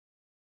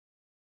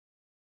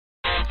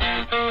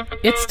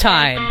It's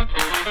time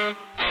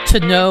to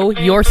know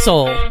your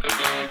soul.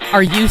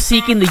 Are you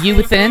seeking the you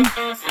within?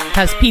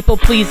 Has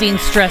people-pleasing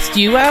stressed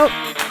you out?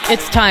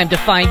 It's time to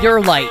find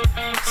your light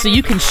so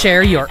you can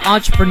share your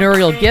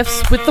entrepreneurial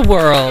gifts with the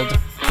world.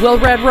 We'll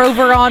Red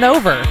Rover on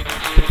over,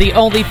 but the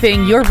only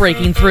thing you're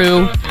breaking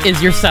through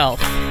is yourself.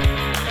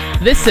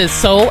 This is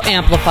Soul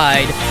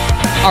Amplified.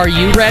 Are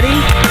you ready?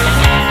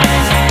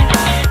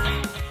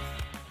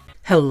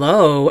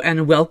 Hello,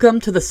 and welcome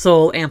to the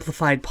Soul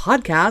Amplified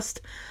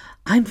podcast.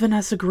 I'm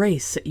Vanessa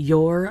Grace,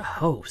 your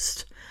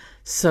host.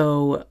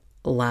 So,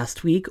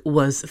 last week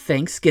was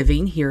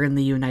Thanksgiving here in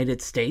the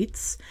United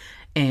States,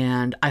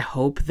 and I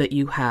hope that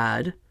you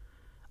had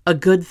a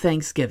good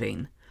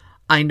Thanksgiving.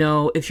 I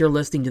know if you're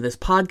listening to this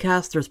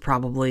podcast, there's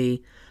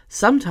probably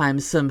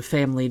sometimes some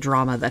family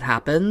drama that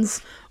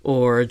happens,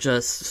 or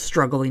just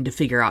struggling to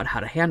figure out how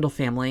to handle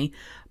family.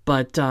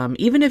 But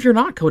even if you're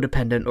not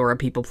codependent or a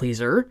people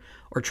pleaser,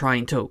 or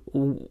trying to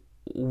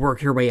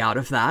work your way out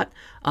of that,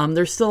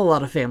 there's still a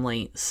lot of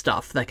family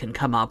stuff that can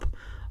come up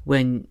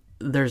when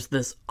there's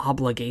this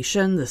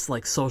obligation, this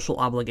like social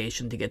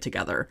obligation to get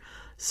together.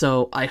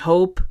 So I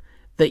hope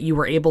that you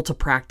were able to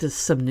practice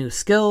some new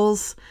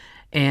skills.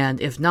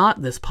 And if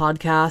not, this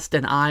podcast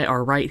and I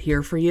are right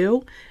here for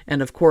you.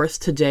 And of course,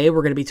 today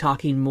we're going to be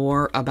talking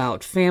more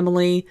about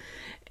family.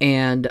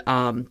 And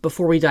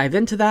before we dive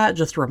into that,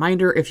 just a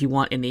reminder, if you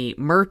want any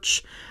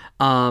merch,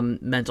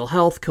 mental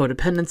health,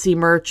 codependency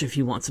merch, if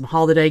you want some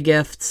holiday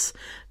gifts,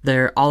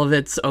 all of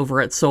it's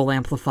over at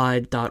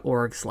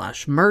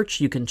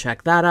soulamplified.org/merch. You can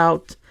check that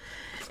out.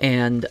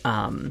 And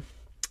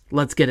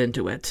let's get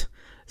into it.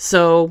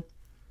 So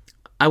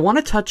I want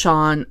to touch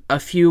on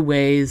a few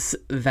ways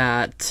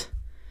that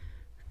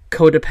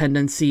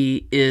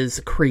codependency is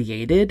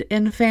created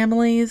in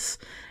families.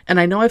 And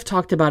I know I've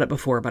talked about it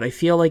before, but I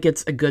feel like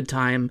it's a good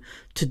time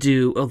to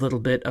do a little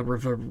bit of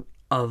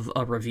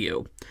a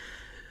review.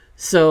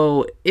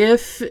 So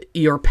if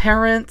your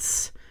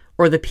parents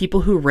or the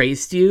people who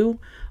raised you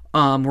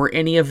were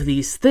any of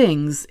these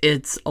things,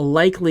 it's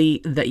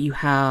likely that you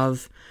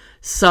have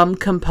some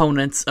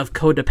components of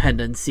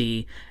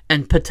codependency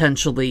and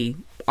potentially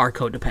are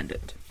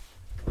codependent.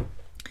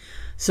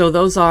 So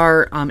those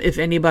are, if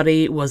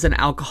anybody was an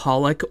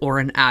alcoholic or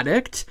an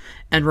addict,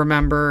 and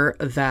remember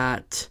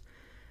that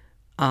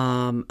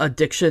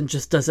addiction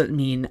just doesn't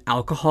mean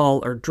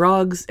alcohol or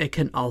drugs. It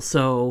can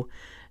also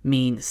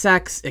mean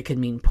sex. It can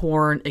mean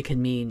porn. It can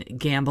mean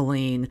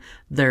gambling.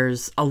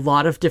 There's a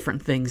lot of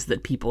different things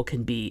that people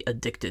can be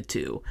addicted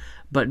to.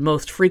 But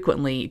most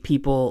frequently,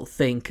 people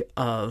think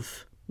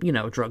of,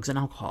 drugs and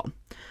alcohol.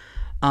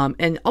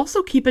 And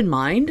also keep in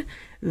mind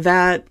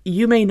that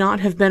you may not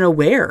have been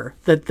aware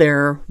that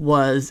there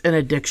was an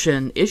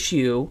addiction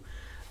issue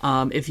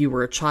if you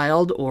were a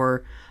child,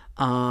 or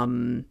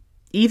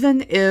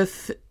even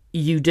if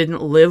you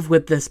didn't live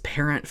with this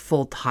parent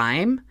full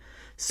time.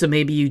 So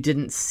maybe you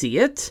didn't see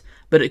it,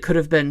 but it could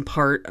have been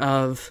part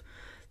of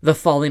the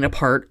falling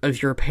apart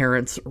of your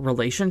parents'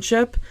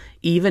 relationship,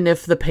 even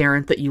if the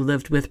parent that you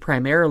lived with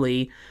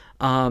primarily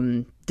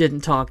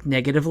didn't talk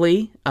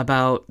negatively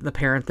about the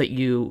parent that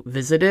you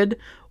visited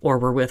or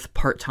were with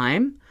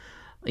part-time,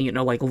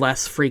 like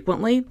less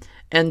frequently.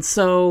 And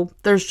so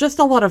there's just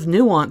a lot of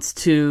nuance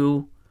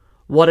to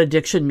what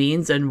addiction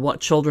means and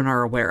what children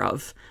are aware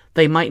of.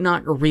 They might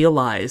not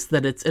realize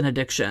that it's an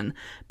addiction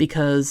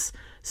because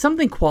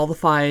something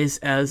qualifies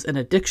as an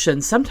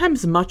addiction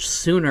sometimes much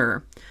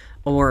sooner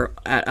or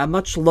at a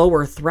much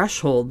lower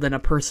threshold than a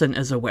person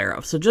is aware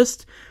of. So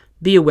just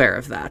be aware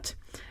of that.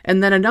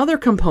 And then another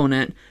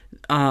component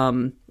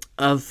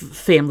of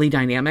family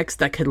dynamics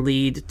that could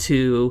lead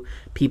to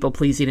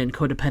people-pleasing and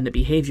codependent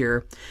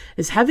behavior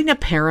is having a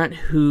parent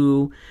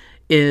who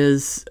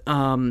is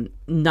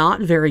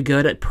not very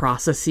good at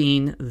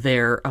processing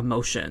their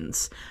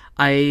emotions.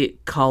 I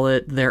call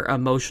it their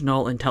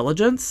emotional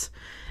intelligence.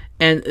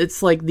 And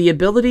it's like the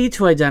ability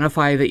to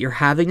identify that you're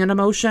having an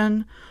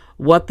emotion,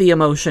 what the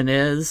emotion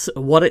is,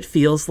 what it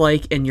feels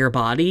like in your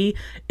body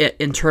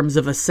in terms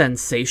of a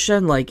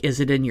sensation. Like, is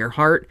it in your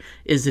heart?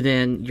 Is it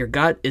in your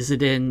gut? Is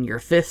it in your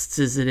fists?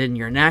 Is it in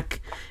your neck?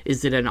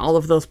 Is it in all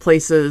of those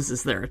places?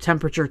 Is there a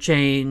temperature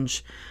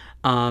change?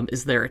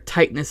 Is there a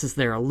tightness? Is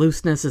there a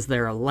looseness? Is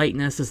there a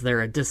lightness? Is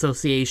there a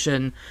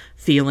dissociation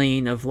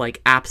feeling of like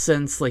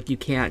absence? Like you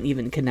can't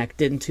even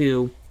connect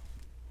into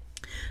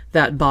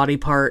that body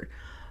part.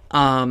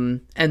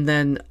 And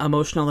then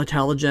emotional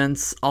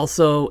intelligence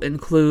also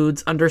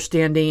includes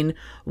understanding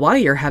why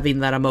you're having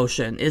that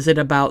emotion. Is it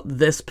about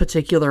this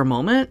particular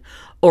moment,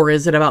 or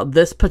is it about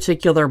this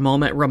particular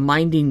moment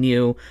reminding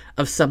you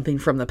of something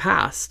from the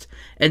past?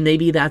 And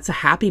maybe that's a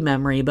happy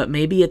memory, but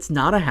maybe it's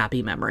not a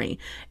happy memory.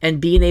 And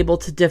being able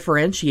to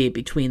differentiate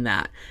between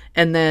that.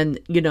 And then,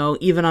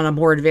 even on a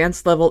more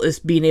advanced level, is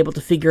being able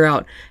to figure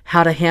out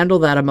how to handle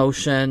that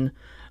emotion.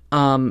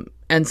 And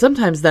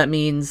sometimes that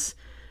means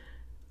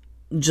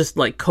just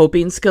like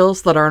coping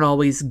skills that aren't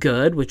always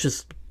good, which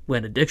is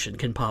when addiction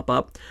can pop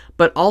up,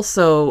 but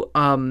also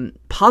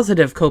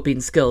positive coping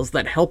skills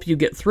that help you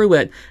get through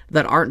it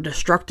that aren't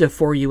destructive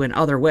for you in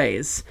other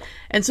ways.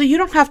 And so you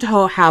don't have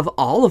to have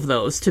all of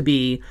those to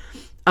be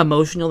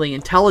emotionally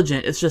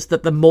intelligent. It's just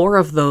that the more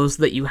of those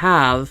that you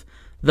have,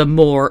 the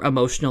more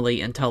emotionally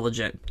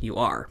intelligent you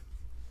are.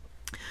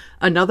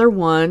 Another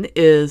one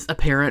is a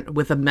parent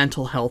with a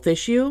mental health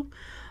issue,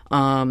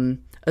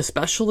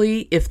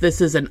 especially if this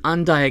is an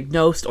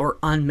undiagnosed or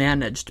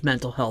unmanaged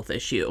mental health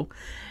issue.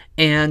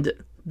 And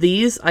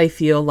these, I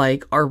feel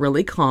like, are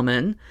really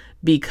common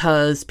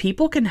because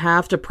people can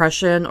have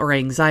depression or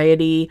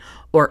anxiety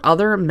or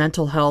other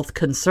mental health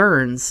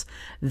concerns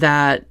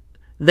that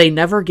they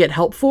never get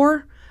help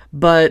for,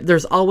 but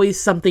there's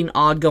always something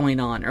odd going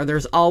on, or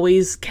there's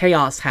always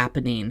chaos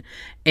happening.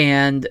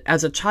 And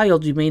as a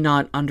child, you may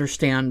not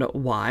understand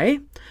why.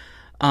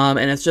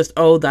 And it's just,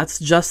 oh, that's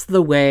just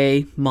the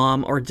way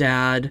mom or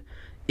dad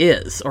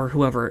is, or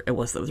whoever it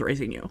was that was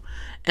raising you.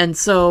 And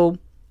so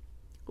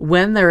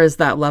when there is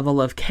that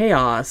level of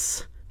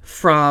chaos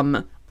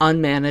from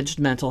unmanaged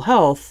mental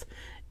health,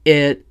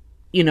 it,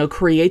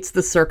 creates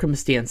the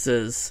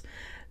circumstances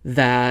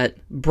that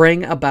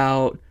bring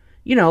about,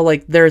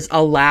 like there's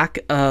a lack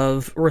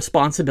of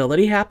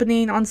responsibility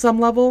happening on some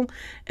level.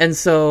 And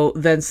so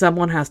then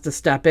someone has to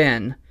step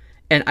in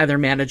and either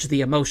manage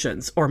the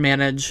emotions or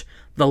manage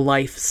the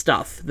life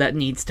stuff that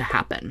needs to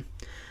happen.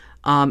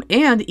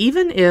 And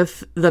even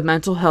if the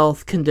mental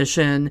health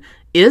condition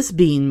is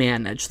being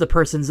managed, the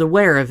person's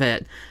aware of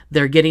it,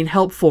 they're getting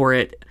help for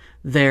it,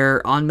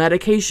 they're on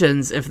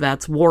medications if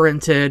that's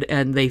warranted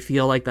and they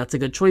feel like that's a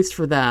good choice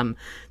for them,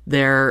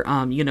 they're,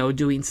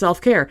 doing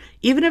self-care.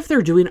 Even if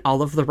they're doing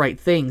all of the right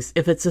things,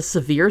 if it's a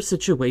severe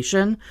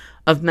situation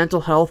of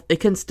mental health, it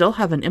can still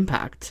have an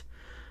impact.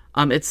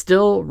 It's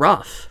still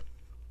rough.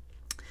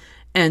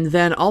 And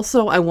then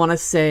also I want to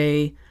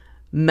say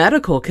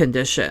medical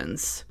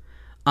conditions.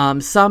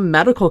 Some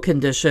medical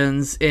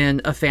conditions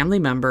in a family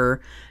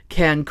member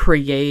can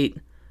create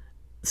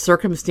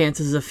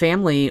circumstances of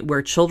family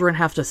where children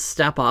have to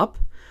step up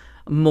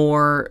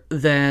more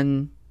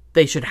than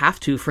they should have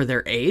to for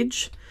their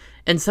age.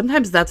 And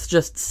sometimes that's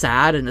just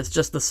sad and it's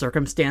just the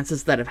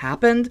circumstances that have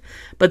happened.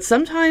 But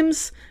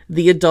sometimes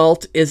the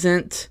adult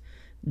isn't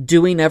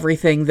doing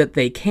everything that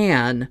they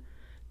can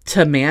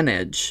to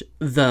manage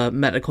the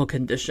medical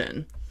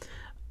condition.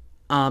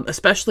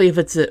 Especially if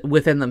it's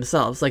within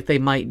themselves, like they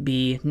might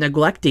be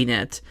neglecting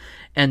it,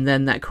 and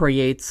then that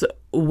creates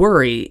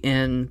worry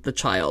in the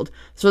child.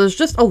 So there's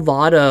just a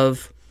lot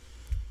of,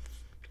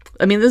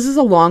 this is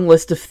a long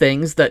list of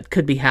things that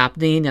could be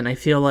happening, and I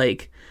feel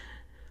like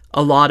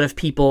a lot of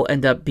people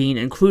end up being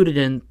included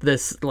in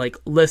this like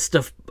list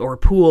of or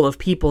pool of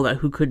people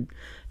who could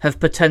have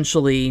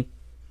potentially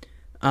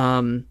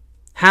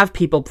have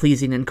people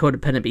pleasing and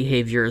codependent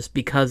behaviors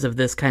because of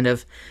this kind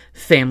of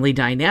family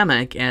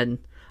dynamic. And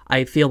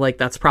I feel like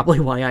that's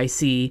probably why I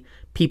see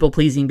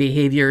people-pleasing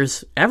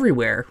behaviors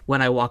everywhere when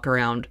I walk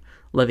around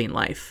living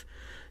life.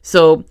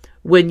 So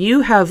when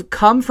you have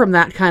come from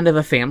that kind of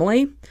a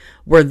family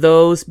where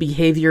those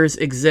behaviors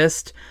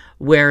exist,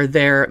 where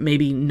they're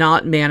maybe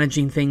not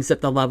managing things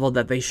at the level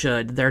that they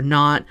should, they're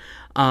not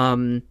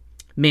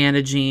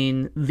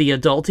managing the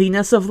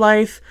adultiness of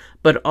life,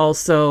 but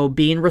also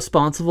being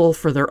responsible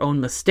for their own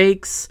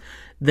mistakes,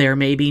 they're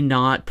maybe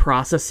not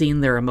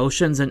processing their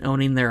emotions and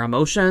owning their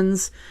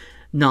emotions,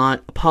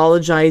 not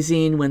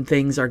apologizing when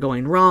things are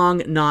going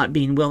wrong, not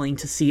being willing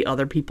to see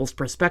other people's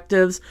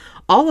perspectives.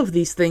 All of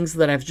these things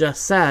that I've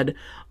just said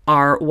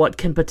are what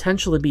can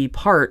potentially be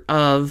part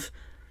of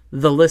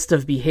the list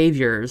of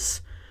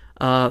behaviors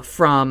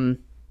from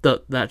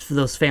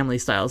those family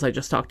styles I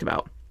just talked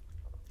about.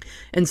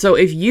 And so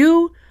if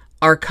you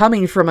are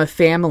coming from a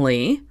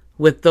family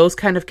with those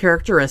kind of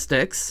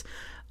characteristics,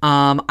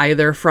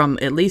 either from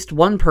at least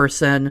one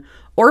person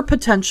or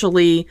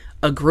potentially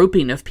a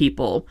grouping of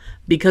people,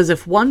 because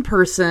if one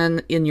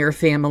person in your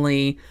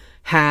family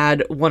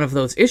had one of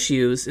those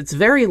issues, it's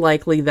very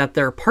likely that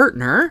their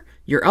partner,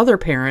 your other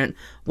parent,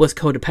 was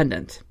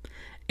codependent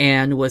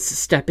and was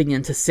stepping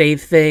in to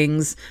save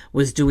things,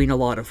 was doing a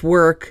lot of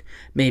work.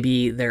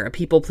 Maybe they're a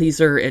people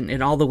pleaser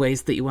in all the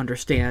ways that you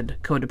understand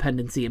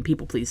codependency and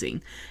people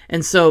pleasing.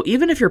 And so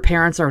even if your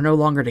parents are no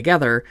longer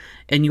together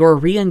and you're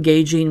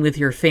re-engaging with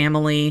your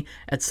family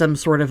at some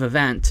sort of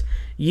event,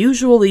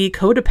 usually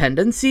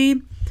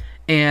codependency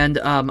and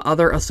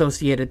other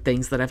associated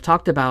things that I've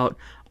talked about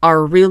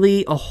are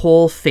really a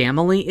whole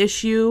family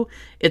issue.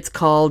 It's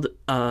called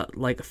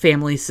like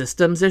family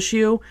systems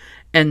issue.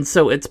 And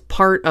so it's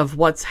part of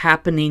what's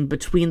happening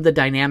between the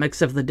dynamics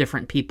of the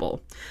different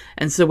people.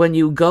 And so when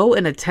you go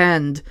and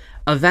attend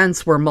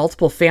events where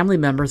multiple family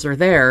members are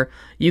there,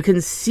 you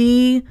can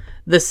see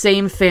the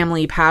same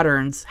family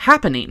patterns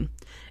happening.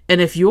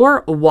 And if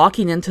you're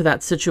walking into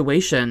that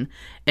situation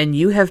and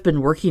you have been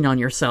working on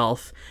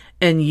yourself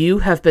and you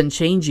have been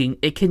changing,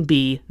 it can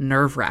be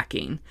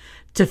nerve-wracking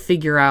to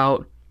figure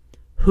out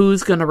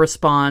who's going to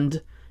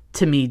respond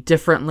to me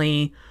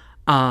differently,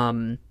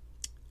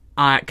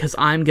 because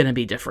I'm going to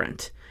be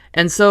different.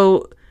 And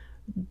so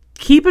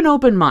keep an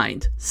open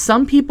mind.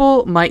 Some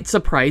people might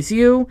surprise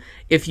you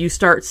if you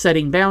start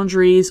setting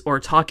boundaries or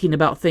talking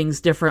about things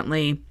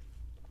differently.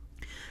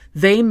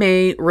 They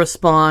may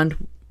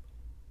respond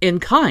in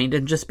kind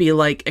and just be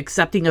like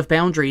accepting of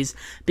boundaries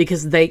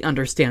because they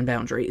understand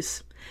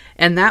boundaries.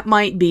 And that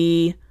might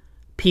be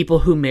people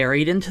who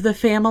married into the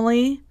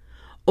family,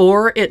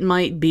 or it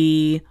might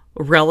be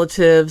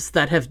relatives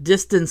that have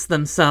distanced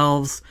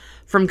themselves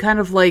from kind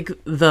of like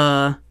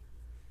the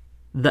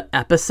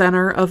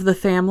epicenter of the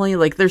family.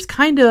 Like there's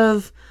kind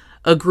of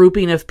a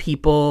grouping of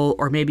people,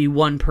 or maybe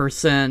one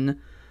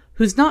person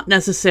who's not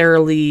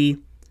necessarily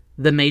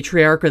the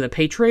matriarch or the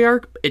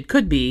patriarch. It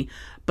could be,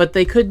 but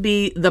they could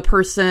be the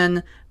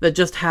person that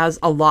just has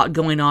a lot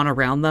going on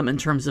around them in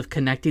terms of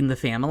connecting the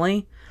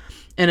family.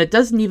 And it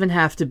doesn't even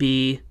have to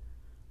be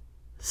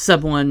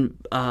someone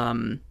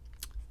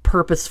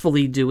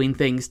purposefully doing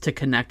things to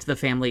connect the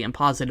family in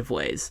positive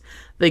ways.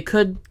 They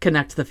could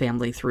connect the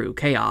family through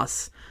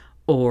chaos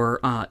or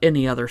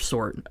any other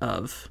sort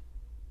of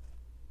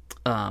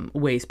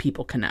ways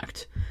people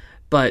connect.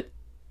 But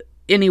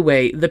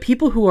anyway, the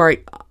people who are,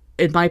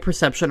 in my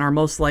perception, are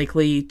most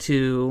likely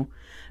to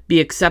be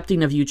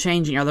accepting of you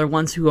changing are the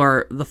ones who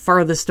are the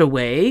farthest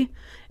away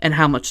and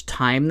how much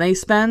time they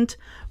spend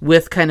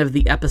with kind of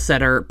the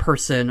epicenter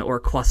person or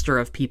cluster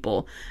of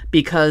people.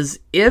 Because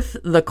if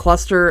the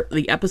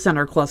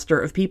epicenter cluster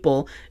of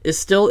people is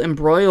still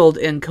embroiled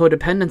in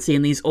codependency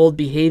and these old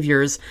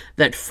behaviors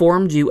that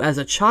formed you as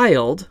a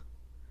child,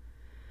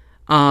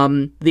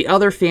 the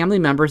other family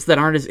members that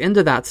aren't as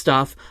into that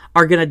stuff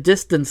are going to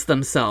distance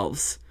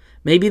themselves.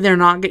 Maybe they're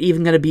not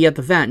even going to be at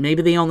the event.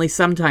 Maybe they only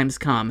sometimes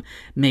come.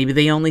 Maybe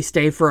they only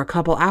stay for a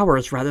couple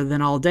hours rather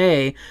than all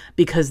day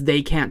because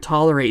they can't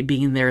tolerate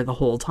being there the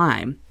whole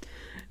time.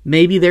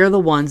 Maybe they're the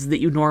ones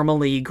that you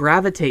normally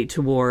gravitate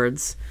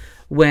towards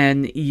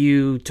when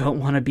you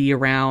don't want to be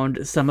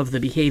around some of the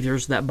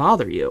behaviors that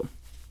bother you.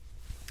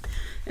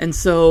 And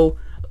so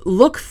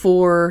look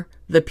for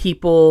the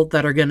people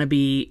that are going to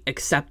be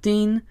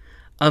accepting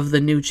of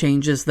the new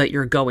changes that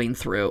you're going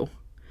through.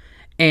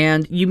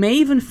 And you may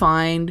even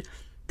find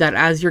that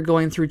as you're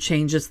going through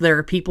changes, there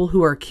are people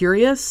who are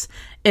curious,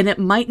 and it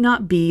might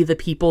not be the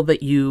people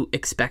that you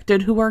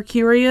expected who are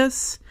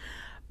curious,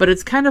 but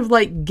it's kind of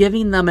like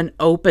giving them an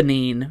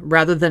opening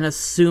rather than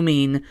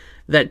assuming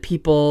that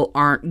people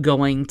aren't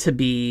going to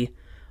be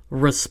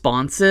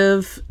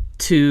responsive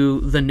to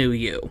the new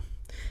you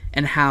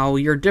and how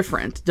you're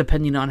different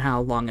depending on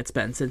how long it's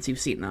been since you've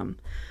seen them.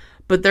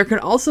 But there can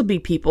also be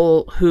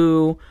people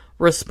who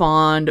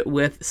respond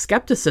with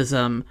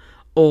skepticism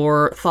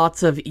or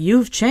thoughts of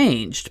you've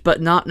changed,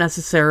 but not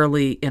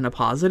necessarily in a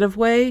positive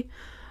way.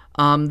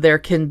 There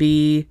can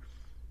be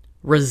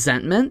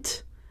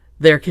resentment.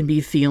 There can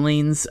be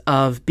feelings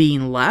of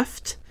being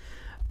left.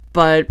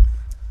 But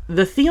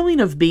the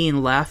feeling of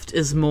being left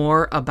is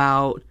more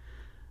about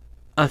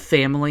a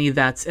family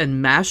that's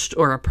enmeshed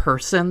or a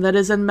person that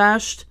is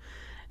enmeshed.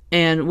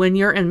 And when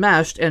you're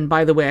enmeshed, and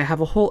by the way, I have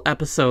a whole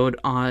episode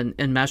on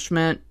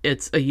enmeshment.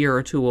 It's a year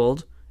or two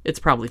old. It's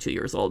probably 2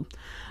 years old.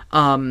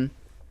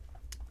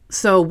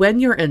 So when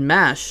you're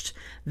enmeshed,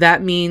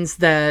 that means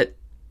that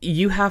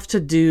you have to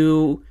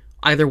do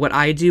either what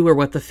I do or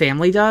what the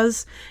family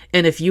does.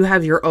 And if you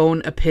have your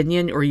own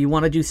opinion or you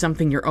want to do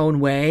something your own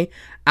way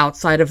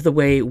outside of the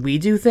way we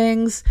do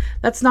things,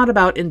 that's not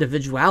about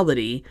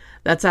individuality.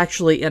 That's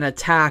actually an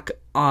attack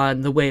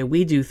on the way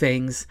we do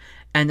things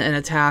and an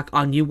attack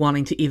on you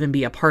wanting to even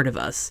be a part of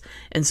us.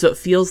 And so it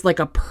feels like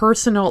a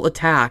personal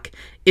attack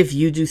if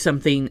you do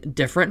something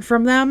different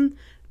from them.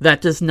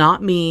 That does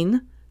not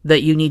mean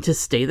that you need to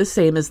stay the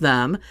same as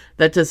them.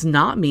 That does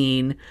not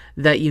mean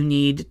that you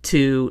need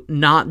to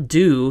not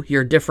do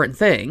your different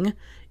thing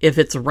if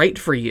it's right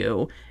for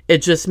you. It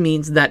just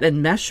means that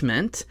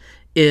enmeshment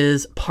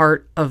is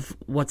part of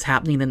what's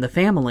happening in the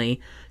family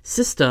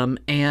system,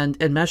 and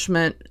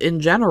enmeshment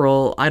in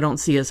general I don't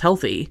see as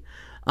healthy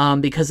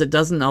because it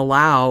doesn't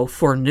allow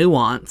for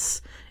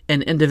nuance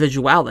and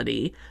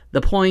individuality. The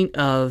point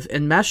of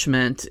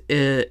enmeshment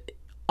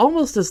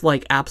almost is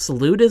like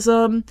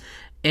absolutism,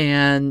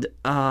 and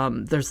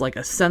there's like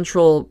a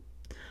central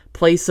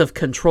place of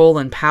control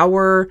and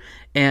power,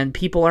 and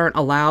people aren't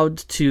allowed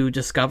to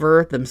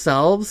discover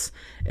themselves.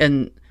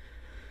 And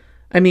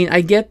I mean,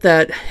 I get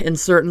that in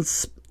certain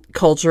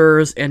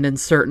cultures and in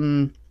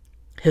certain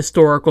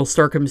historical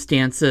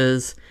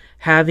circumstances,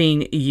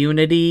 having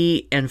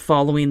unity and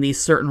following these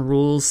certain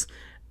rules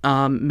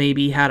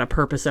maybe had a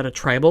purpose at a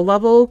tribal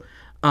level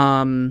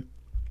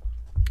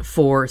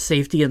for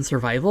safety and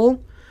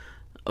survival,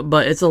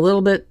 but it's a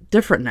little bit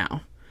different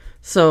now.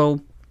 So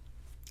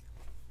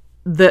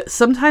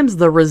sometimes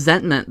the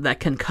resentment that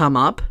can come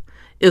up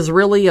is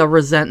really a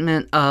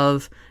resentment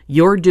of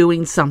you're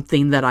doing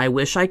something that I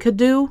wish I could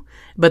do,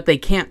 but they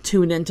can't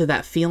tune into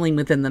that feeling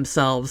within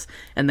themselves,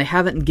 and they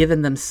haven't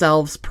given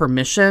themselves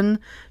permission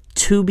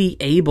to be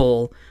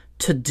able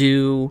to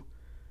do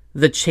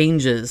the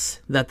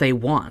changes that they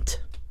want,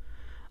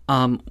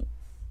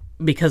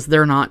 because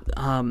they're not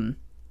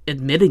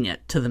admitting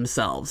it to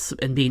themselves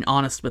and being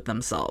honest with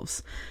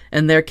themselves.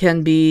 And there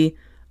can be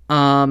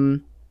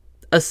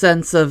a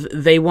sense of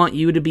they want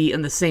you to be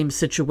in the same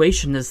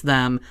situation as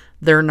them.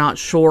 They're not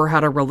sure how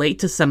to relate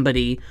to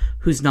somebody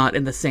who's not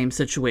in the same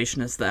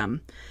situation as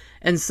them.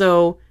 And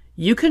so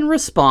you can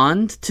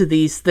respond to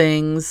these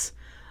things,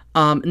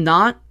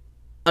 not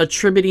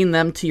attributing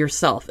them to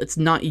yourself. It's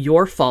not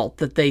your fault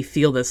that they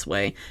feel this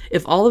way.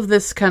 If all of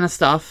this kind of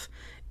stuff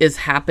is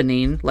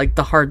happening, like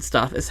the hard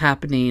stuff is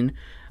happening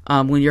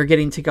when you're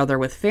getting together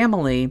with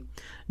family,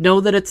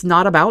 know that it's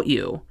not about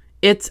you.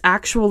 It's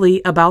actually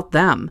about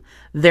them.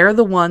 They're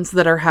the ones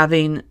that are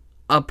having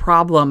a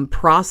problem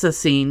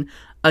processing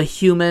a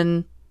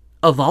human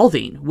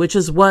evolving, which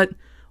is what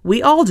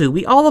we all do.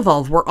 We all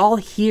evolve. We're all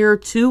here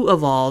to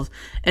evolve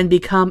and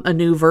become a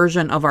new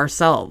version of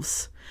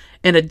ourselves.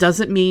 And it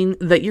doesn't mean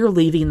that you're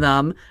leaving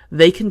them.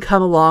 They can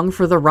come along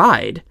for the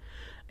ride.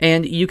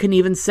 And you can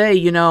even say,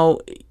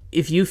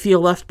 if you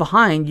feel left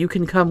behind, you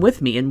can come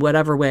with me in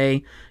whatever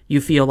way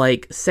you feel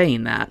like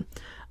saying that.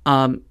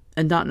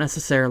 And not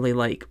necessarily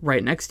like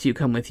right next to you,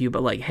 come with you,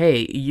 but like,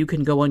 hey, you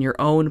can go on your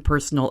own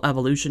personal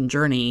evolution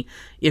journey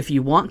if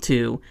you want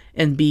to,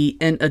 and be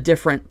in a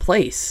different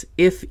place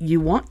if you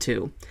want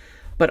to.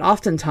 But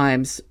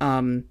oftentimes,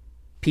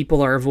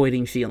 people are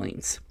avoiding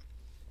feelings.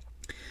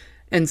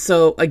 And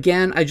so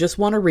again, I just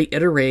want to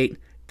reiterate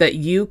that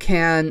you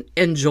can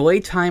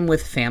enjoy time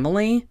with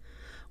family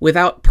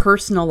without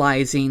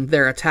personalizing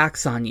their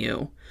attacks on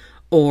you,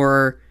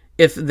 or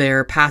if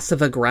they're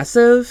passive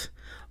aggressive,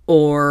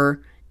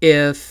 or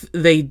if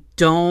they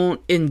don't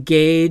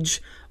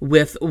engage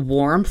with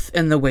warmth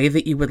in the way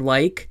that you would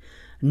like.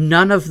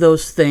 None of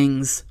those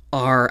things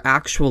are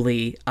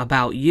actually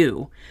about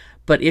you.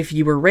 But if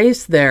you were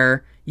raised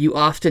there, you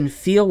often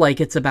feel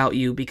like it's about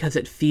you because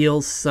it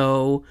feels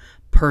so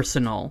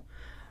personal.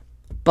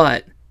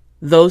 But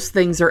those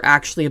things are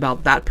actually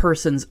about that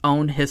person's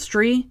own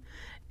history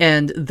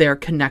and their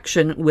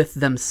connection with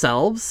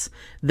themselves,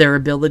 their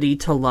ability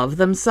to love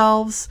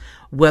themselves,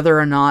 whether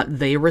or not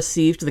they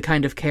received the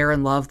kind of care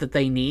and love that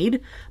they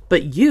need.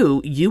 But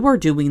you are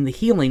doing the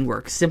healing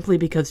work simply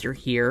because you're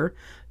here,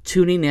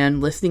 tuning in,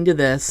 listening to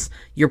this.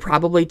 You're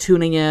probably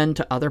tuning in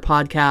to other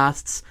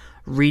podcasts,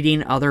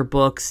 reading other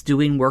books,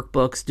 doing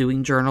workbooks,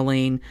 doing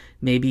journaling.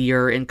 Maybe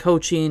you're in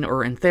coaching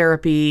or in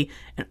therapy,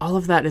 and all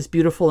of that is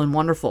beautiful and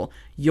wonderful.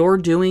 You're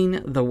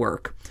doing the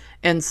work.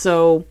 And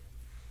so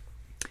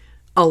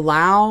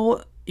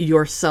allow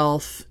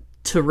yourself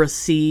to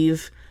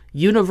receive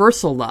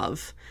universal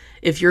love.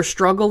 If you're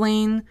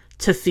struggling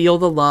to feel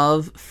the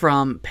love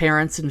from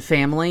parents and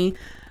family,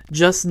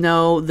 just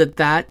know that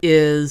that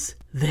is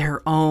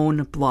their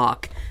own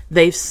block.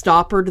 They've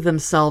stoppered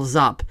themselves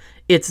up.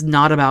 It's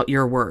not about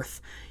your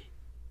worth.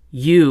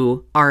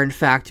 You are in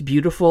fact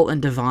beautiful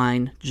and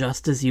divine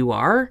just as you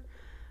are,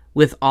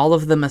 with all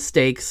of the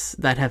mistakes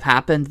that have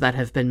happened, that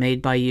have been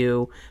made by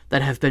you,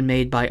 that have been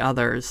made by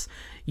others.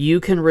 You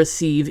can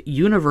receive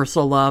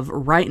universal love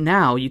right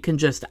now. You can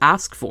just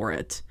ask for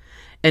it,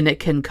 and it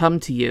can come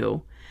to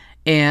you.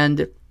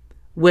 And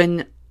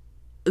when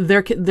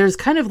there's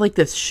kind of like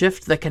this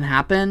shift that can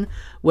happen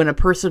when a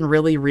person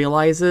really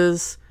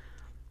realizes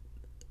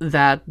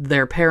that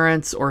their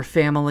parents or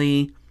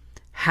family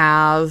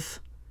have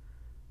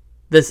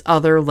this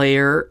other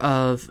layer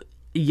of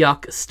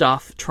yuck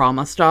stuff,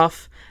 trauma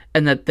stuff,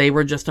 and that they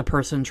were just a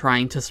person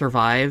trying to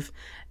survive.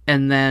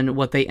 And then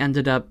what they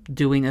ended up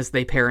doing as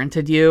they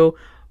parented you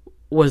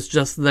was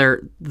just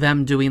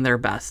them doing their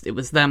best. It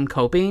was them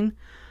coping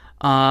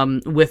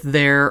with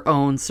their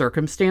own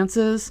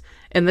circumstances.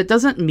 And that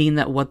doesn't mean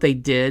that what they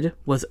did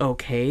was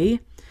okay.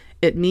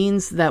 It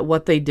means that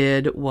what they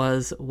did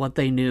was what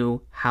they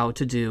knew how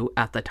to do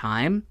at the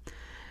time.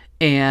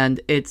 And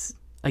it's,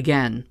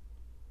 again,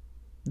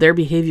 their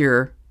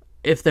behavior,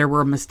 if there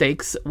were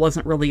mistakes,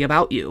 wasn't really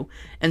about you.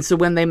 And so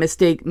when they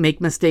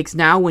make mistakes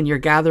now when you're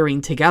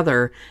gathering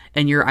together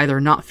and you're either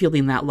not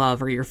feeling that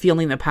love, or you're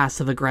feeling the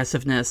passive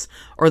aggressiveness,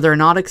 or they're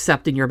not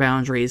accepting your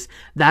boundaries,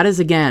 that is,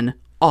 again,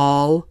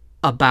 all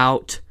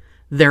about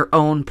their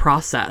own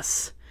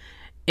process.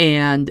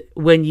 And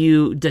when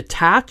you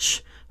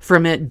detach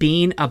from it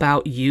being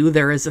about you,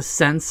 there is a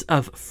sense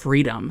of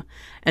freedom.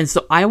 And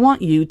so I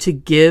want you to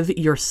give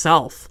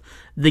yourself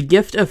the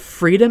gift of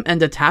freedom and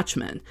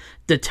detachment,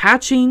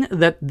 detaching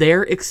that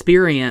their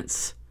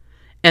experience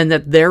and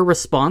that their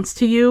response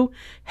to you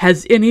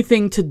has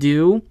anything to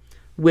do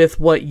with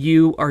what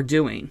you are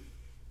doing.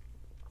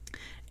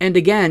 And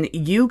again,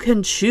 you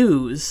can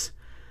choose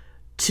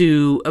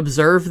to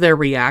observe their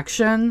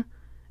reaction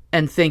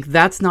and think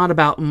that's not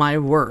about my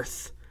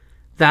worth.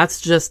 That's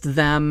just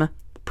them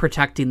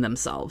protecting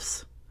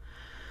themselves.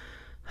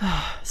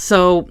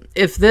 So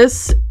if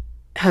this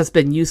has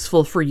been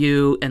useful for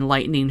you,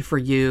 enlightening for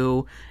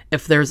you,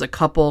 if there's a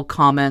couple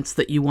comments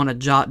that you want to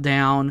jot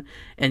down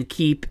and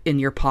keep in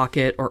your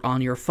pocket or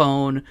on your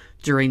phone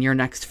during your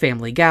next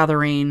family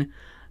gathering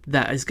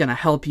that is going to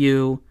help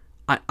you,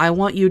 I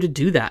want you to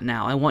do that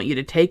now. I want you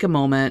to take a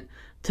moment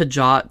to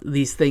jot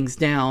these things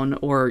down,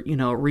 or,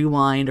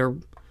 rewind or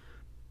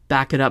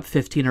back it up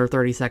 15 or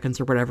 30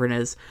 seconds or whatever it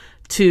is,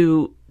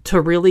 to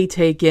really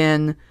take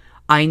in,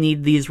 I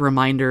need these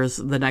reminders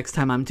the next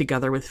time I'm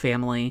together with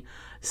family,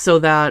 so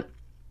that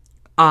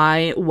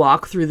I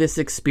walk through this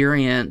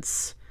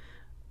experience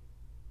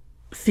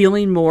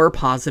feeling more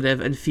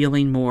positive and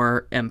feeling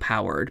more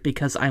empowered,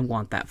 because I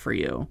want that for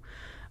you.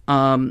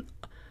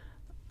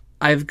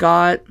 I've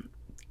got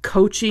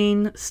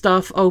coaching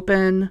stuff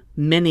open,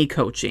 mini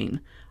coaching.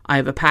 I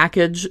have a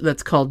package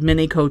that's called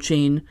mini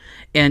coaching,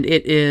 and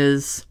it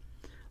is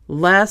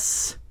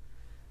less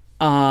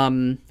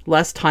time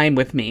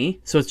with me.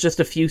 So it's just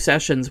a few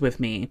sessions with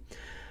me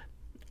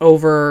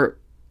over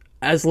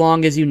as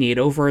long as you need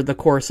over the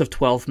course of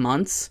 12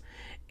 months.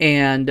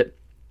 And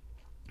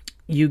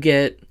you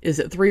get, is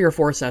it 3 or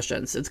 4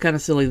 sessions? It's kind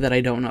of silly that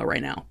I don't know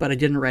right now, but I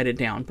didn't write it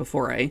down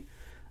before I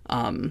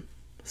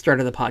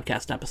started the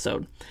podcast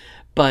episode,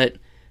 but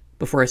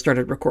before I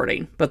started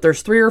recording. But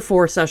there's 3 or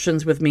 4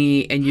 sessions with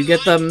me, and you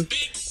get them.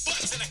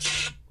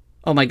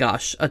 Oh my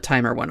gosh, a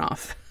timer went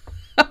off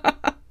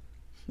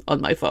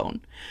on my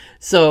phone.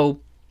 So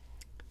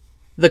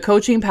the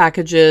coaching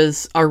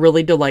packages are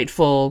really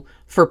delightful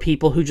for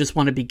people who just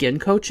want to begin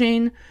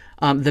coaching,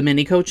 the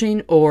mini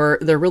coaching, or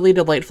they're really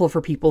delightful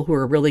for people who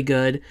are really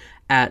good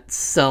at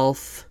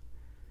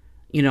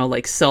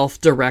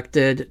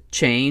self-directed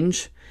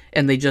change,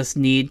 and they just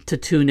need to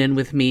tune in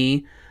with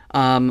me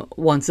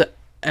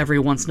every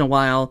once in a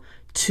while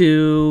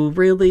to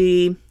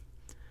really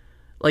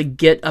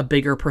get a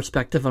bigger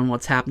perspective on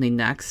what's happening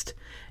next.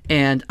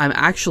 And I'm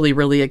actually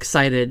really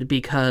excited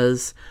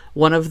because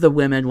one of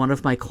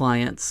my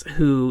clients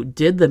who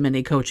did the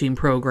mini coaching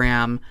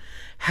program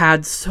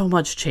had so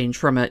much change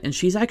from it. And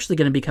she's actually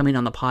going to be coming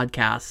on the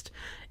podcast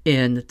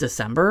in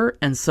December.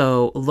 And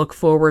so look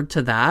forward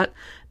to that,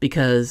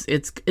 because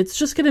it's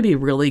just going to be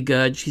really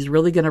good. She's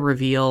really going to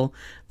reveal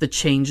the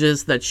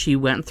changes that she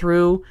went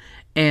through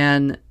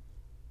and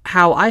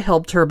how I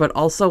helped her, but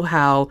also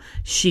how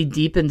she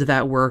deepened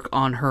that work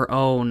on her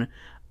own.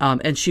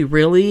 And she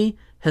really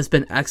has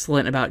been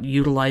excellent about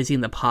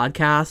utilizing the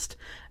podcast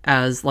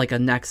as a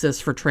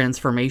nexus for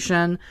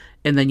transformation,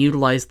 and then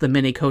utilize the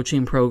mini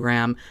coaching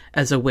program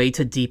as a way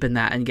to deepen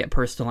that and get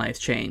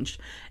personalized change.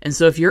 And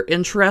so if you're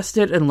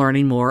interested in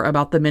learning more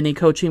about the mini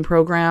coaching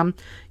program,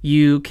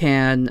 you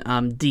can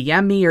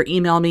DM me or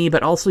email me,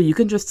 but also you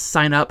can just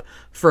sign up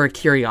for a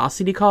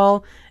curiosity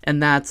call,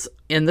 and that's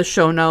in the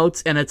show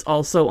notes, and it's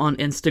also on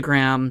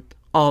Instagram.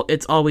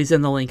 It's always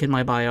in the link in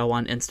my bio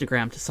on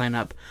Instagram to sign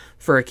up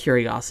for a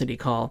curiosity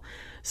call.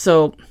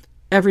 So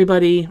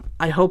everybody,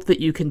 I hope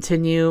that you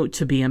continue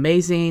to be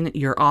amazing.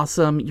 You're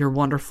awesome. You're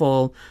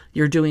wonderful.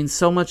 You're doing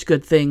so much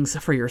good things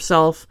for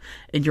yourself,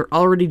 and you're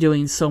already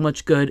doing so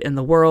much good in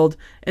the world.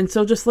 And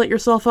so just let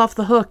yourself off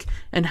the hook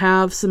and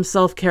have some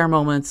self-care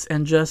moments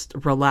and just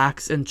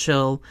relax and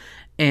chill.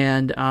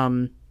 And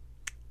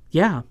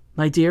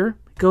my dear,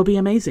 go be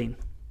amazing.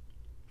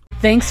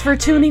 Thanks for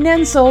tuning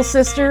in, Soul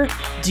Sister.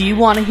 Do you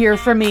want to hear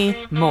from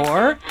me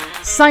more?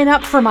 Sign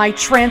up for my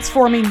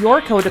Transforming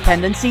Your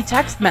Codependency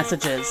text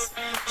messages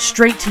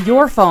straight to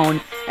your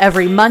phone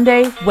every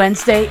Monday,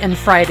 Wednesday, and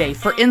Friday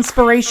for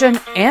inspiration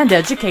and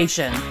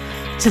education.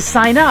 To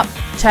sign up,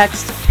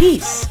 text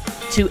PEACE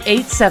to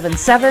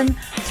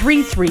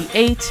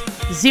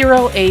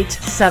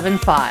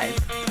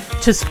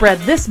 877-338-0875. To spread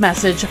this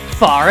message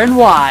far and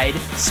wide,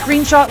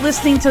 screenshot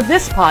listening to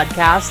this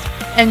podcast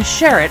and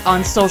share it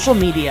on social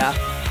media.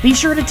 Be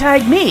sure to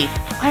tag me.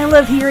 I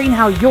love hearing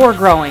how you're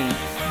growing.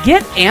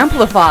 Get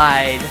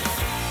amplified.